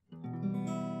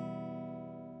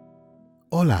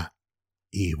Hola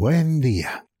y buen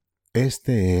día.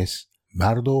 Este es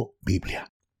Bardo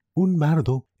Biblia. Un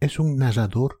bardo es un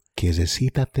narrador que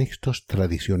recita textos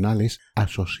tradicionales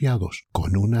asociados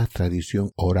con una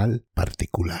tradición oral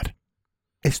particular.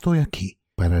 Estoy aquí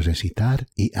para recitar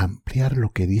y ampliar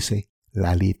lo que dice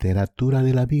la literatura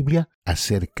de la Biblia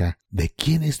acerca de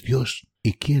quién es Dios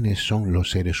y quiénes son los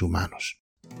seres humanos.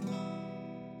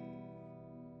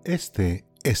 Este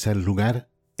es el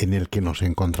lugar en el que nos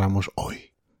encontramos hoy.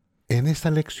 En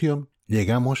esta lección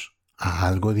llegamos a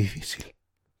algo difícil.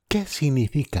 ¿Qué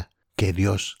significa que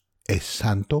Dios es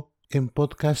santo? En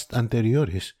podcasts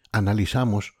anteriores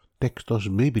analizamos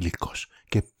textos bíblicos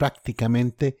que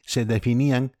prácticamente se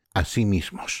definían a sí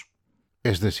mismos.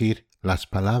 Es decir, las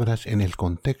palabras en el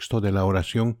contexto de la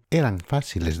oración eran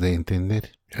fáciles de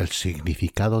entender. El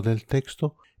significado del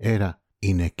texto era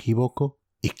inequívoco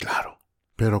y claro.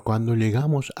 Pero cuando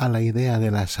llegamos a la idea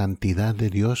de la santidad de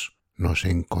Dios, nos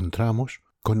encontramos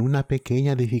con una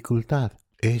pequeña dificultad.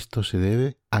 Esto se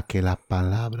debe a que la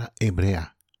palabra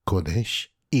hebrea,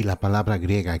 kodesh, y la palabra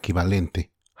griega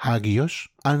equivalente,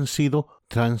 hagios, han sido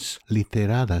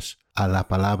transliteradas a la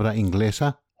palabra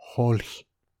inglesa holy.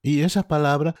 Y esa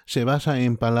palabra se basa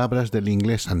en palabras del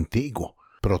inglés antiguo,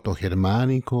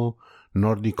 protogermánico,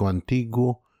 nórdico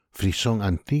antiguo, frisón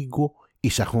antiguo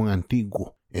y sajón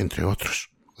antiguo, entre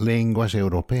otros, lenguas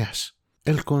europeas.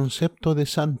 El concepto de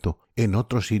santo en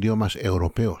otros idiomas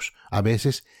europeos a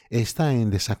veces está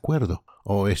en desacuerdo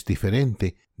o es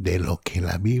diferente de lo que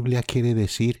la Biblia quiere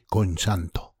decir con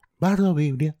santo. Bardo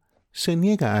Biblia se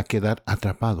niega a quedar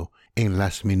atrapado en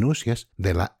las minucias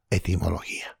de la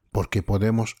etimología, porque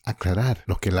podemos aclarar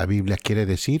lo que la Biblia quiere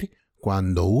decir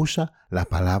cuando usa la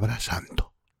palabra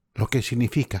santo. Lo que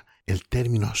significa el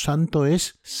término santo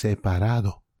es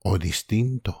separado o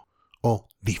distinto o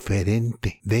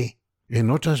diferente de. En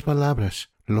otras palabras,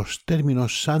 los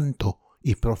términos santo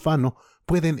y profano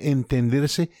pueden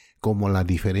entenderse como la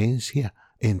diferencia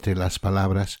entre las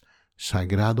palabras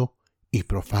sagrado y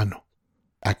profano.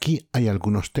 Aquí hay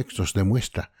algunos textos de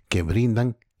muestra que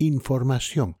brindan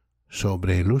información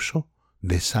sobre el uso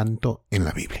de santo en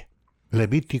la Biblia.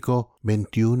 Levítico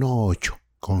 21:8.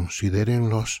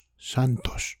 Considérenlos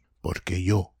santos, porque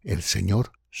yo, el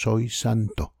Señor, soy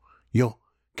santo, yo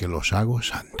que los hago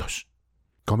santos.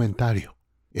 Comentario.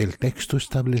 El texto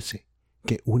establece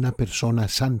que una persona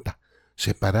santa,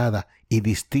 separada y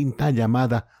distinta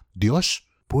llamada Dios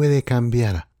puede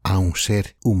cambiar a un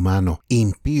ser humano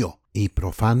impío y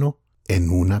profano en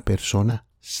una persona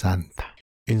santa.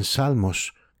 En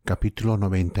Salmos capítulo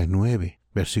 99,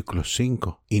 versículos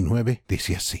 5 y 9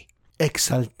 dice así: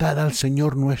 Exaltad al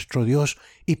Señor nuestro Dios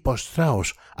y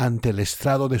postraos ante el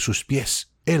estrado de sus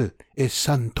pies. Él es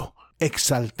santo.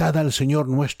 Exaltad al Señor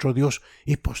nuestro Dios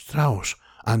y postraos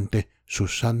ante su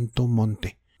santo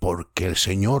monte, porque el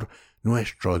Señor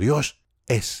nuestro Dios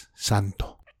es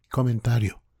santo.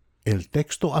 Comentario. El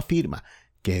texto afirma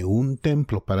que un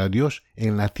templo para Dios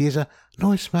en la tierra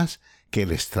no es más que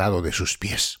el estrado de sus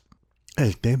pies.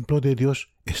 El templo de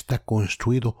Dios está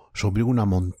construido sobre una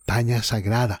montaña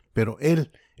sagrada, pero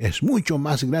Él es mucho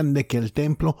más grande que el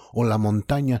templo o la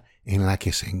montaña en la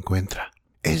que se encuentra.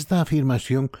 Esta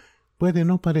afirmación puede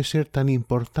no parecer tan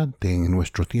importante en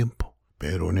nuestro tiempo,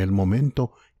 pero en el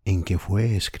momento en que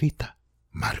fue escrita,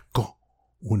 marcó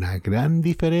una gran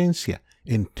diferencia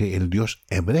entre el Dios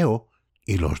hebreo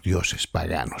y los dioses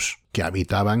paganos que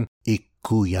habitaban y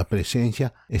cuya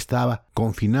presencia estaba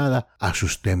confinada a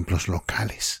sus templos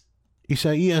locales.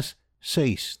 Isaías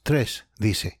 6:3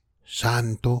 dice: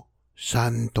 Santo,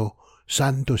 santo,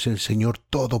 santo es el Señor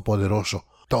Todopoderoso,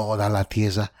 toda la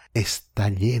tierra está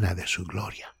llena de su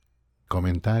gloria.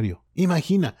 Comentario.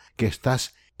 Imagina que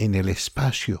estás en el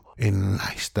espacio, en la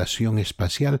estación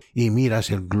espacial, y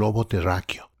miras el globo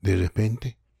terráqueo. De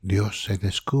repente, Dios se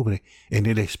descubre en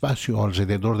el espacio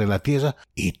alrededor de la Tierra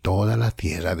y toda la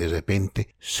Tierra de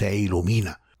repente se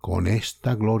ilumina con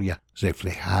esta gloria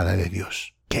reflejada de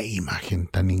Dios. ¡Qué imagen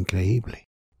tan increíble!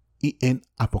 Y en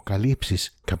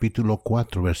Apocalipsis capítulo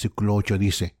 4 versículo 8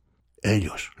 dice: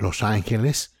 ellos, los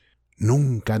ángeles,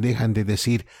 nunca dejan de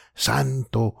decir: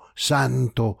 Santo,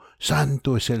 santo,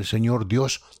 santo es el Señor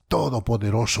Dios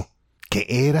Todopoderoso, que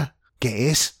era,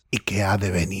 que es y que ha de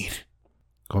venir.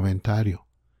 Comentario.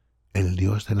 El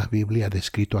Dios de la Biblia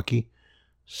descrito aquí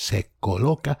se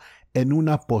coloca en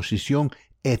una posición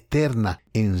eterna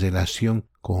en relación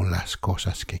con las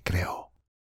cosas que creó.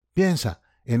 Piensa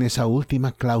en esa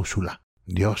última cláusula: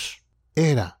 Dios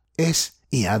era, es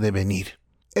y ha de venir.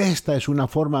 Esta es una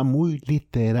forma muy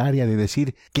literaria de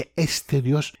decir que este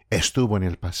Dios estuvo en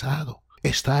el pasado,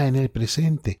 está en el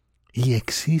presente y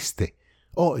existe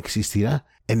o existirá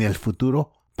en el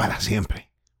futuro para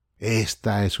siempre.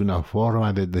 Esta es una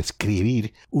forma de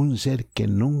describir un ser que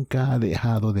nunca ha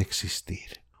dejado de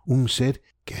existir, un ser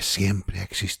que siempre ha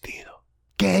existido.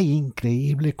 ¡Qué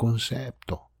increíble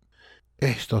concepto!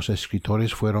 Estos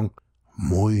escritores fueron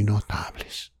muy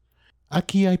notables.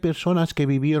 Aquí hay personas que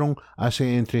vivieron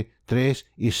hace entre 3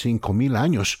 y 5,000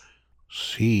 años.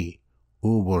 Sí,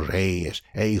 hubo reyes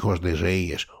e hijos de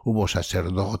reyes, hubo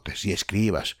sacerdotes y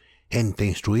escribas, gente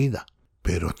instruida,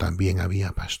 pero también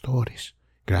había pastores,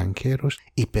 granjeros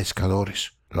y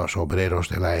pescadores, los obreros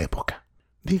de la época.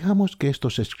 Digamos que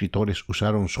estos escritores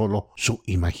usaron solo su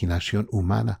imaginación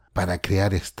humana para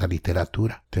crear esta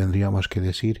literatura. Tendríamos que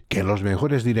decir que los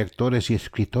mejores directores y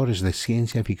escritores de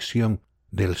ciencia ficción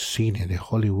del cine de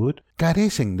Hollywood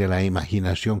carecen de la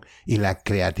imaginación y la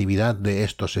creatividad de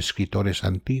estos escritores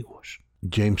antiguos.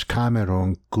 James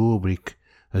Cameron, Kubrick,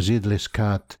 Ridley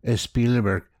Scott,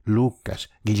 Spielberg, Lucas,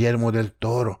 Guillermo del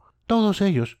Toro, todos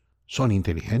ellos son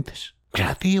inteligentes,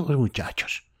 creativos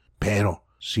muchachos, pero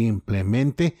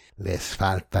simplemente les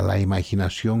falta la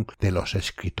imaginación de los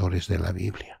escritores de la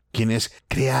Biblia, quienes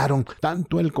crearon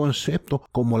tanto el concepto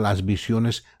como las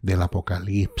visiones del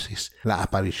Apocalipsis, la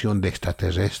aparición de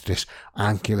extraterrestres,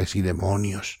 ángeles y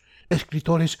demonios,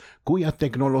 escritores cuya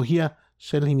tecnología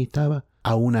se limitaba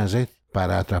a una red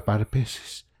para atrapar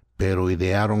peces, pero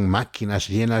idearon máquinas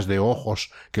llenas de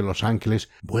ojos que los ángeles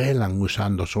vuelan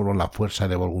usando solo la fuerza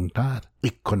de voluntad,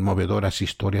 y conmovedoras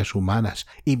historias humanas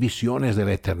y visiones de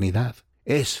la eternidad.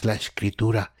 Es la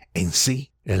escritura en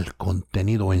sí, el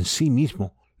contenido en sí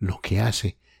mismo, lo que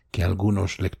hace que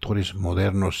algunos lectores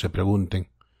modernos se pregunten,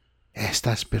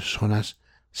 ¿estas personas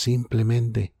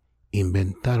simplemente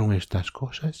inventaron estas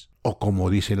cosas? O como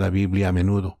dice la Biblia a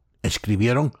menudo,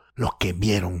 escribieron lo que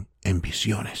vieron en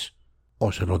visiones.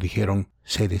 ¿O se lo dijeron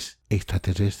seres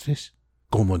extraterrestres?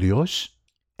 ¿Como Dios?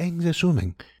 En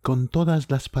resumen, con todas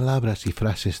las palabras y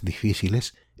frases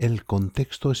difíciles, el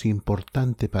contexto es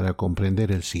importante para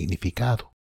comprender el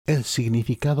significado. El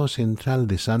significado central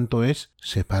de Santo es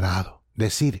separado.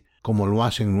 Decir, como lo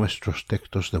hacen nuestros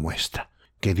textos, demuestra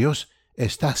que Dios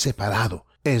está separado,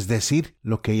 es decir,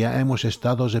 lo que ya hemos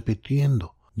estado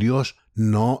repitiendo. Dios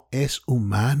no es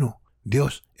humano,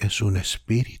 Dios es un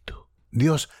espíritu.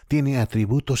 Dios tiene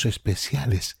atributos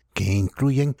especiales que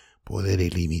incluyen poder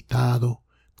ilimitado,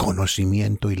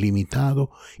 conocimiento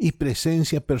ilimitado y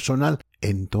presencia personal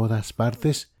en todas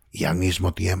partes y al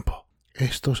mismo tiempo.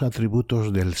 Estos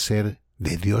atributos del ser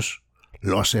de Dios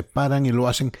lo separan y lo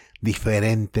hacen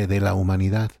diferente de la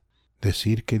humanidad.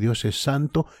 Decir que Dios es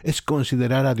santo es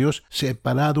considerar a Dios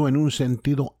separado en un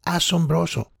sentido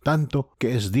asombroso, tanto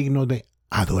que es digno de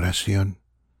adoración.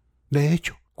 De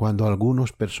hecho, cuando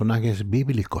algunos personajes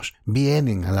bíblicos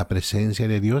vienen a la presencia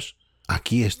de Dios,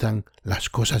 aquí están las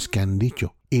cosas que han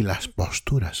dicho y las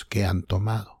posturas que han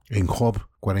tomado. En Job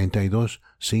 42,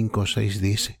 5, 6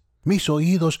 dice, mis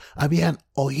oídos habían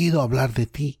oído hablar de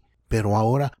ti, pero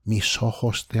ahora mis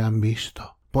ojos te han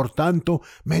visto. Por tanto,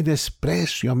 me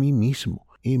desprecio a mí mismo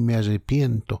y me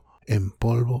arrepiento en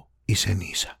polvo y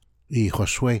ceniza. Y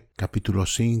Josué capítulo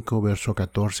 5, verso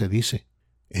 14 dice,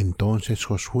 entonces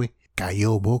Josué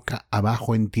cayó boca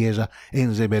abajo en tierra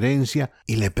en reverencia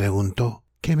y le preguntó,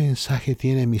 ¿qué mensaje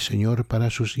tiene mi señor para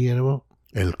su siervo?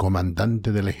 El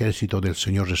comandante del ejército del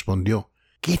Señor respondió,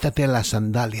 quítate las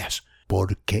sandalias,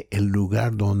 porque el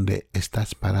lugar donde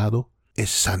estás parado es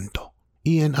santo.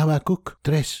 Y en Habacuc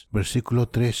 3, versículo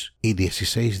 3 y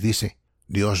 16 dice,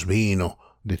 Dios vino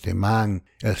de Temán,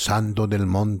 el santo del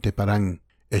monte Parán.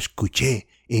 Escuché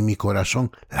y mi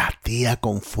corazón latía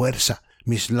con fuerza.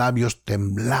 Mis labios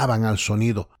temblaban al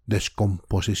sonido,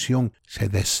 descomposición se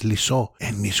deslizó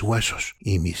en mis huesos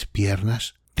y mis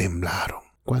piernas temblaron.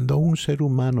 Cuando un ser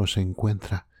humano se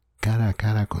encuentra cara a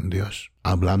cara con Dios,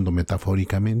 hablando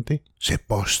metafóricamente, se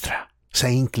postra,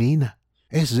 se inclina,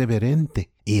 es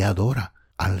reverente y adora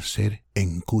al ser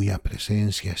en cuya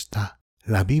presencia está.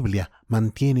 La Biblia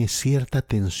mantiene cierta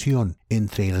tensión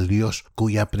entre el Dios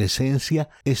cuya presencia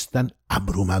es tan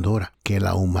abrumadora que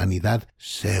la humanidad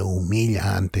se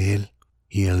humilla ante él,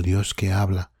 y el Dios que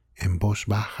habla en voz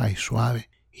baja y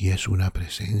suave y es una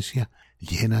presencia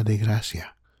llena de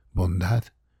gracia, bondad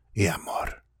y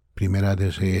amor. Primera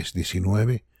de Reyes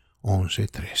 19, 11,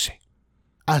 13.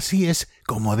 Así es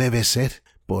como debe ser,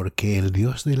 porque el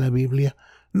Dios de la Biblia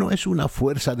no es una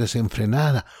fuerza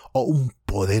desenfrenada o un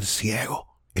poder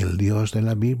ciego. El Dios de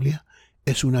la Biblia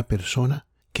es una persona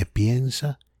que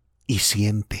piensa y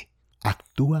siente,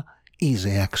 actúa y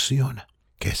reacciona,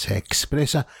 que se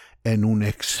expresa en un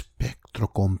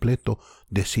espectro completo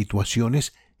de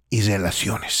situaciones y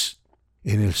relaciones.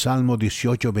 En el Salmo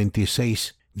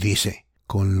 18:26 dice,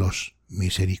 con los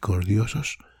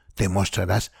misericordiosos, te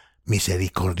mostrarás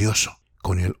misericordioso.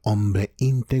 Con el hombre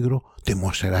íntegro te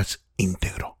mostrarás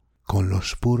íntegro. Con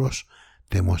los puros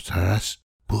te mostrarás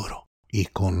puro. Y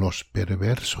con los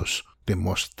perversos te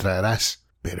mostrarás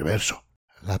perverso.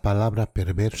 La palabra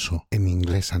perverso en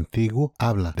inglés antiguo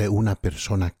habla de una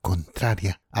persona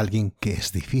contraria, alguien que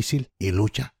es difícil y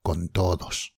lucha con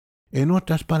todos. En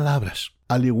otras palabras,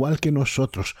 al igual que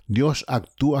nosotros, Dios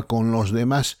actúa con los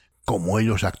demás como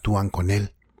ellos actúan con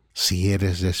Él. Si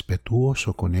eres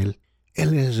respetuoso con Él,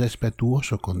 Él es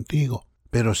respetuoso contigo.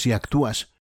 Pero si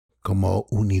actúas como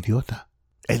un idiota,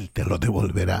 Él te lo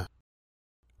devolverá.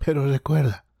 Pero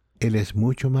recuerda, Él es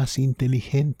mucho más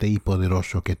inteligente y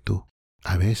poderoso que tú.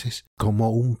 A veces,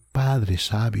 como un padre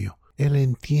sabio, Él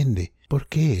entiende por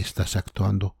qué estás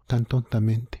actuando tan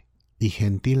tontamente y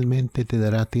gentilmente te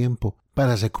dará tiempo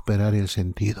para recuperar el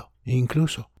sentido,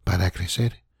 incluso para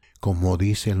crecer, como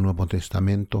dice el Nuevo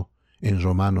Testamento en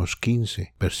Romanos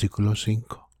 15, versículo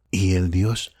 5. Y el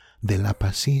Dios de la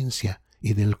paciencia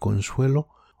y del consuelo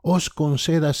os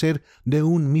conceda ser de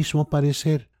un mismo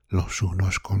parecer los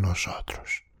unos con los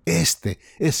otros. Este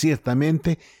es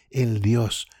ciertamente el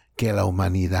Dios que la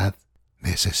humanidad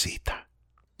necesita.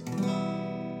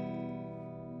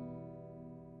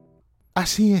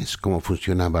 Así es como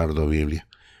funciona Bardo Biblia.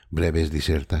 Breves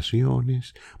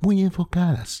disertaciones, muy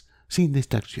enfocadas, sin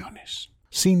distracciones,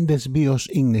 sin desvíos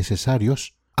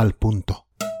innecesarios, al punto.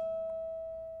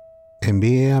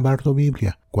 Envíe a Bardo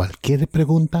Biblia cualquier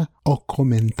pregunta o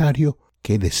comentario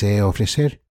que desee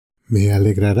ofrecer. Me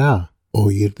alegrará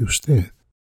oír de usted.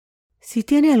 Si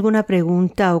tiene alguna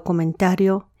pregunta o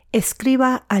comentario,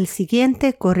 escriba al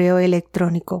siguiente correo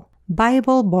electrónico: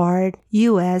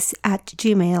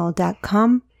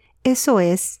 biblebardus@gmail.com. Eso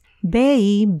es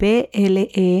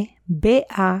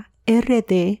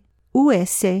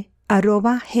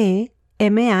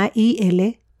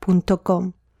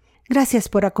biblebardus@gmail.com. Gracias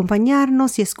por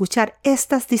acompañarnos y escuchar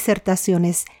estas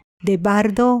disertaciones de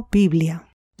Bardo Biblia.